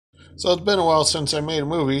So it's been a while since I made a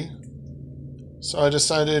movie. So I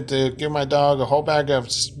decided to give my dog a whole bag of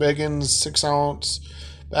Beggin 6-ounce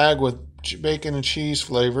bag with bacon and cheese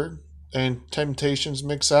flavored and Temptations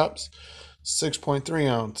mix ups, 6.3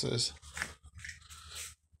 ounces.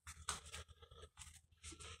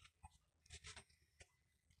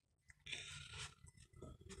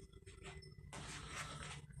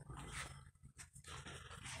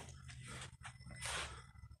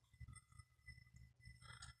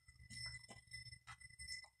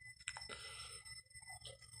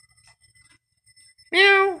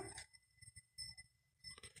 Meow.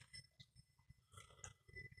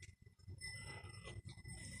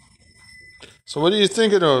 So what do you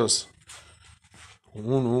think of those?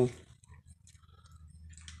 Oh no.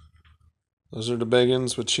 Those are the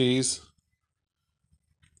Beggins with cheese.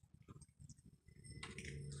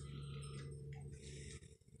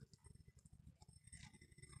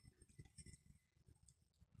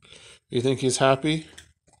 You think he's happy?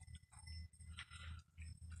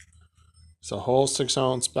 It's a whole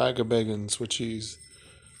 6-ounce bag of Beggins with cheese.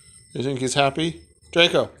 You think he's happy?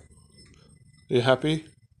 Draco, are you happy?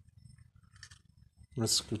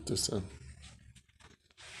 Let's scoot this in.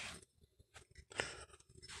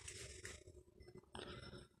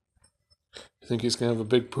 You think he's gonna have a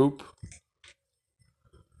big poop?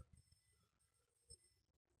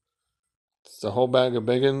 It's the whole bag of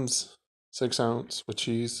Beggins, 6-ounce with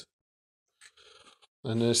cheese.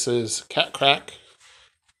 And this is Cat Crack.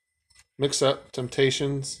 Mix up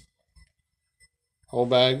Temptations. Whole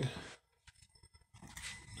bag.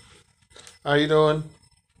 How you doing?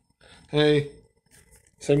 Hey.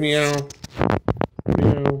 Say meow.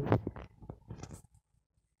 Meow.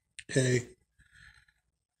 Hey.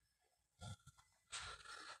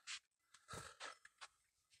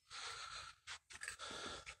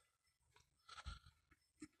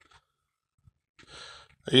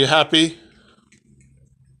 Are you happy?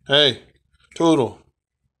 Hey. Toodle.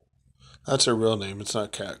 That's her real name. It's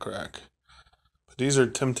not Cat Crack. But these are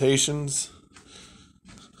Temptations.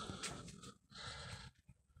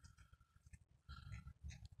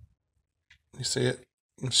 You see it?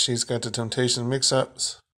 She's got the Temptation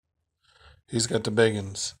mix-ups. He's got the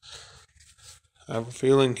Beggins. I have a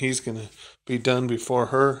feeling he's going to be done before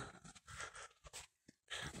her.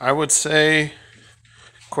 I would say,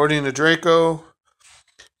 according to Draco,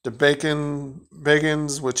 the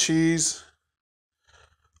Beggins with cheese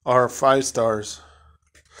are 5 stars.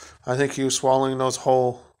 I think he was swallowing those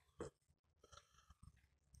whole.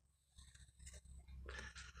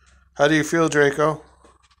 How do you feel, Draco?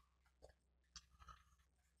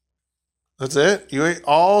 That's it? You ate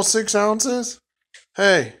all 6 ounces?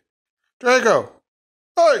 Hey, Draco.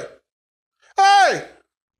 Hey! Hey!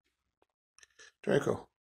 Draco.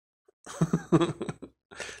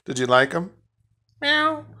 Did you like him?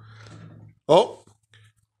 Meow. Oh,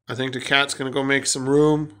 I think the cat's going to go make some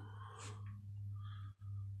room.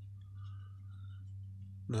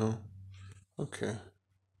 No. Okay.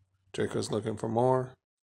 Draco's looking for more.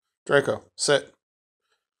 Draco, sit.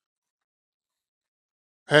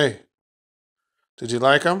 Hey, did you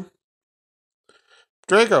like him?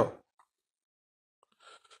 Draco.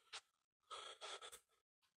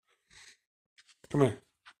 Come here.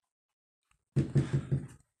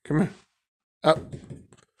 Come here. Up.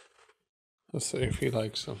 Let's see if he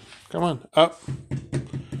likes them. Come on. Up.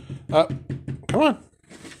 Up. Come on.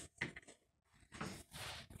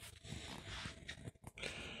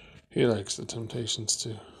 He likes the Temptations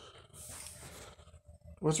too.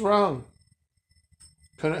 What's wrong?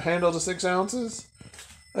 Couldn't handle the 6 ounces?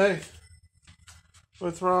 Hey.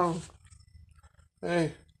 What's wrong?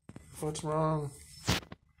 Hey. What's wrong?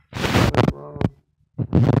 What's wrong?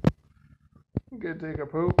 You could take a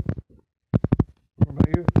poop. What about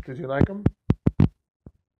you? Did you like them?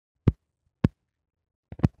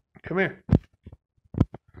 Come here.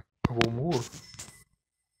 A couple more.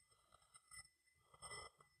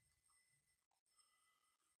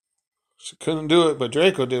 She couldn't do it, but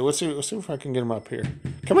Draco did. Let's see if I can get him up here.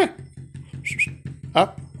 Come here.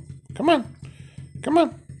 Up. Come on. Come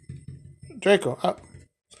on. Draco, up.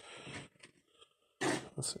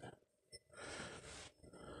 Let's see.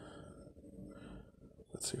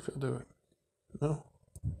 Let's see if he'll do it. No.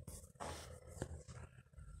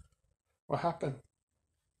 What happened?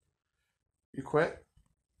 You quit?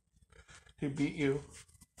 He beat you.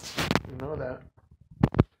 You know that.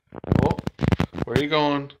 Oh, where are you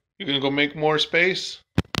going? You gonna go make more space?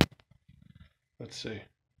 Let's see.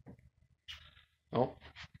 Oh.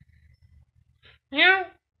 Meow.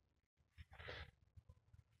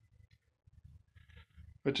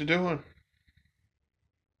 What you doing?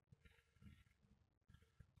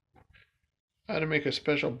 I had to make a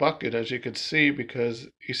special bucket, as you could see, because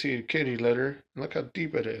you see a kitty litter. Look how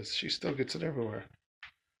deep it is. She still gets it everywhere.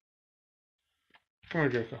 Come here,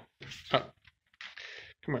 Draco. Up.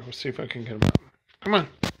 Come on, let's see if I can get him out. Come on.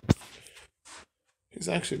 He's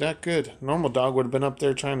actually that good. Normal dog would have been up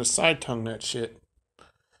there trying to side tongue that shit.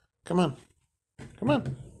 Come on. Come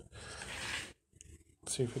on.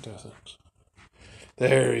 Let's see if it doesn't.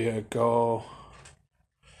 There you go.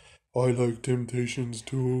 I like Temptations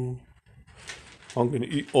too. I'm going to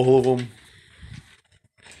eat all of them.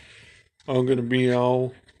 I'm going to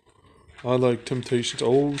meow. I like Temptations.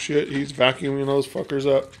 Oh shit, he's vacuuming those fuckers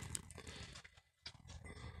up.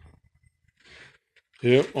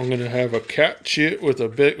 Yep, I'm going to have a cat shit with a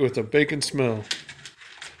bacon smell.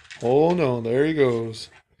 Oh no, there he goes.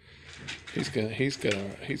 He's gonna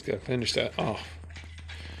finish that off.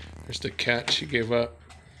 There's the cat she gave up.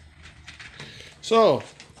 So,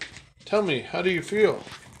 tell me, how do you feel?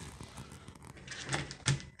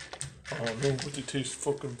 Oh no, but it tastes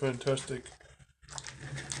fucking fantastic.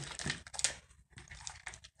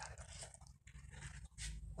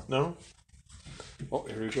 No? Oh,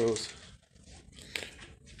 here he goes.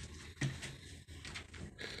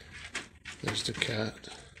 There's the cat.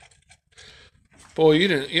 Boy, you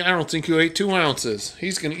didn't. I don't think you ate 2 ounces.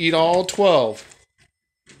 He's gonna eat all 12.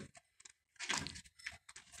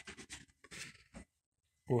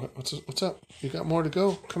 What's up? You got more to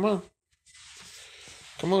go? Come on.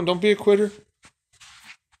 Come on, don't be a quitter.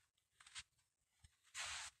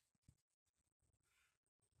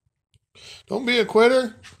 Don't be a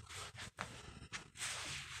quitter.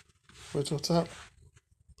 What's up?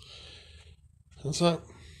 What's up?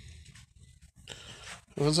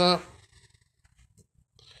 What's up?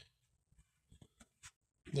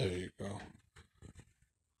 There you go.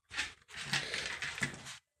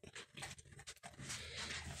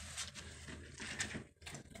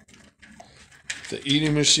 The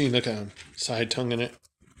eating machine, look at him. Side tonguing it.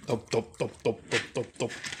 Dop, dop, dop, dop, dop, dop,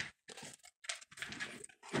 dop.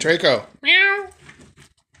 Draco. Meow.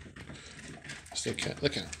 It's the cat.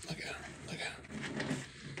 Look at him. Look at him. Look at him.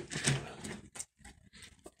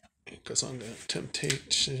 Because I'm going to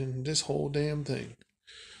temptation this whole damn thing.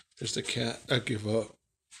 There's the cat. I give up.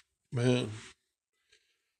 Man.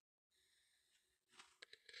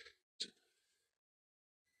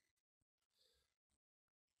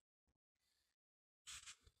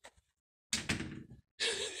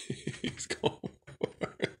 He's going for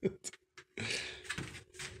it.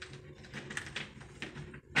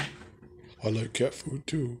 I like cat food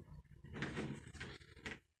too.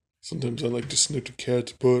 Sometimes I like to sniff the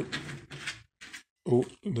cat's butt. Oh,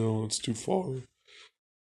 no, it's too far.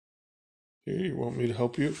 Here, you want me to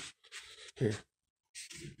help you? Here.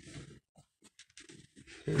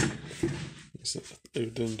 Here.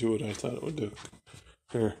 It didn't do what I thought it would do.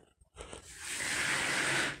 Here.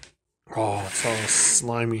 Oh, it's all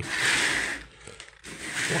slimy.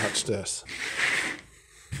 Watch this.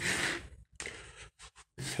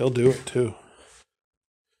 He'll do it too.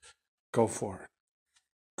 Go for it.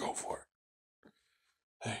 Go for it.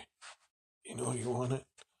 Hey, you know you want it.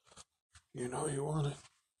 You know you want it.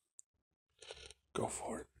 Go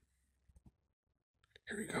for it.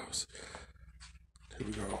 Here he goes. Here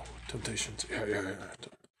we go. Temptations. Yeah.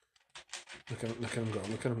 Look at him go.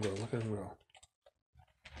 Look at him go. Look at him go.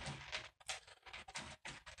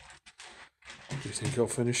 Do you think he'll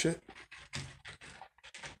finish it?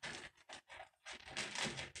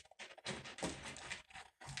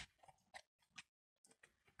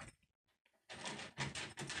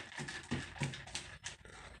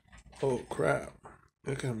 Oh crap.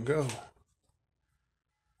 Look at him go.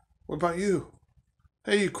 What about you?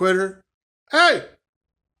 Hey, you quitter. Hey!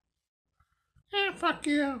 Yeah, fuck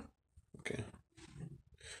you. Okay.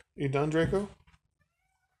 You done, Draco?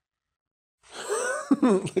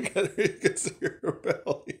 Look at her. He gets her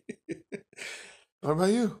belly. What about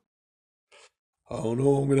you? I don't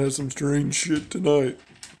know. I'm going to have some strange shit tonight.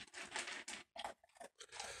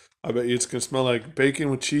 I bet you it's going to smell like bacon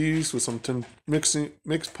with cheese with some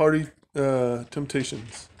mixed party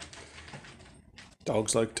temptations.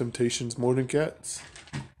 Dogs like temptations more than cats.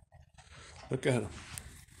 Look at him.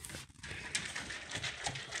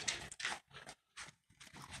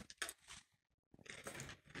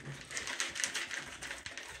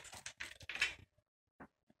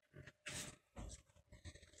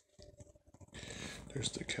 There's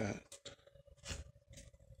the cat.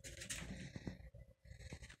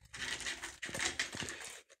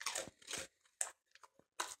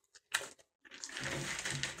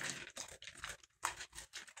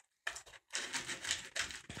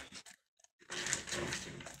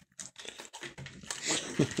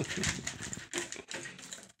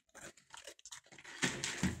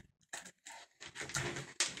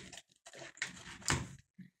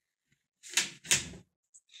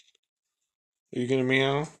 Are you gonna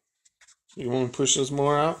meow? You want to push those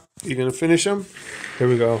more out? You gonna finish them? Here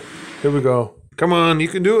we go. Here we go. Come on, you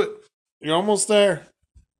can do it. You're almost there.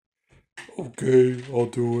 Okay, I'll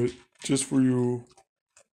do it. Just for you.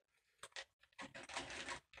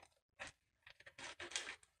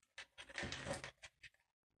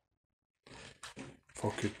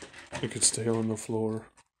 Fuck it. It could stay on the floor.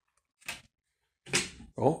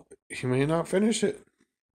 Oh, he may not finish it.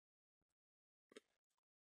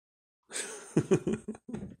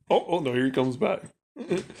 Oh, no, here he comes back.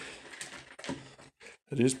 It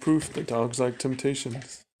is proof that dogs like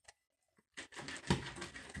temptations.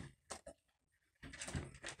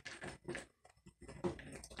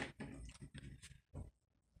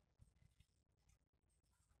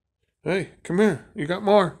 Hey, come here. You got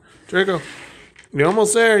more. Draco, you're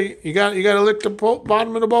almost there. You got to lick the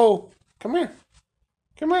bottom of the bowl. Come here.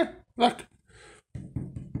 Come here. Look.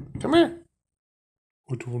 Come here.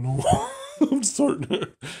 I don't know. I'm starting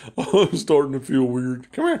to feel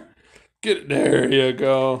weird. Come here. Get it. There you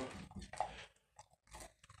go.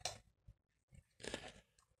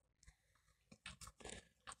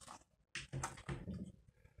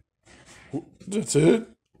 That's it.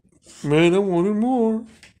 Man, I wanted more.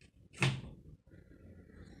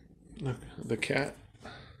 Look, the cat.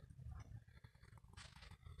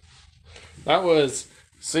 That was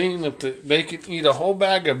seeing if they can eat a whole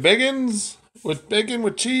bag of Beggins with bacon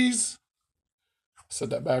with cheese. I said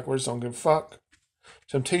that backwards, don't give a fuck.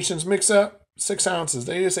 Temptations mix up, 6 ounces.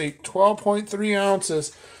 They just ate 12.3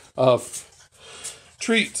 ounces of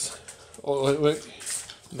treats. Oh, wait.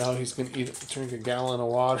 Now he's going to drink a gallon of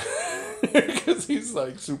water because he's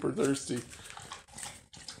like super thirsty.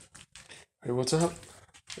 Hey, what's up?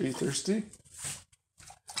 Are you thirsty?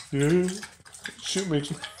 Yeah. Shit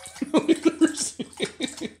makes me really thirsty.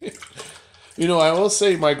 You know, I will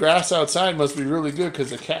say my grass outside must be really good because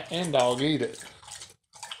the cat and dog ate it.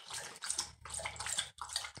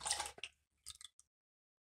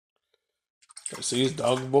 See his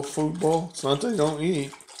dog food bowl? It's not that they don't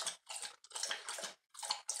eat.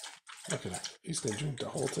 Look at that. He's gonna drink the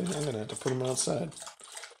whole thing. I'm gonna have to put him outside.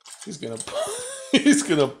 He's gonna he's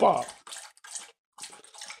gonna pop.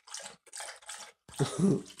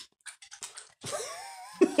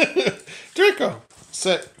 Draco,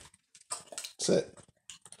 sit. Sit.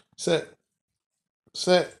 Sit.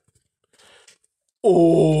 Sit.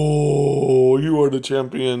 Oh, you are the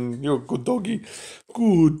champion. You're a good doggy.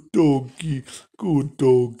 Good doggy. Good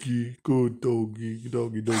doggy. Good doggy.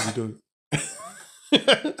 Doggy, doggy, doggy.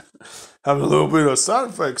 Having a little bit of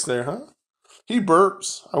side effects there, huh? He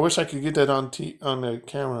burps. I wish I could get that on the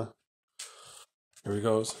camera. Here he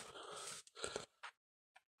goes.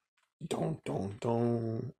 Don't.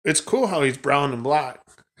 It's cool how he's brown and black.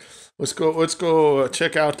 Let's go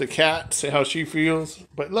check out the cat, see how she feels.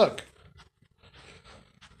 But look.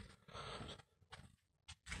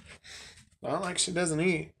 Not like she doesn't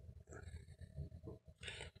eat.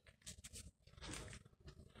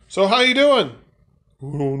 So how you doing? I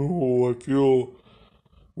don't know. I feel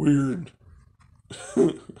weird.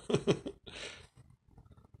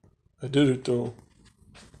 I did it though.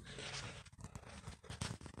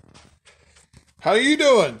 How you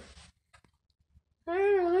doing?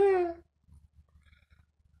 You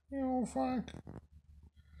know, fuck.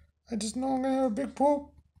 I just know I'm gonna have a big poop.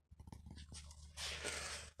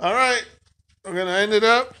 All right, we're gonna end it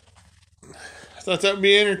up. I thought that would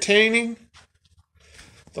be entertaining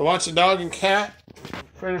to watch the dog and cat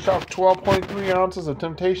finish off 12.3 ounces of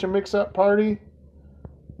Temptation mix-up party,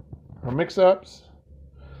 or mix-ups,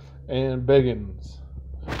 and Beggins.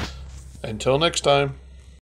 Until next time.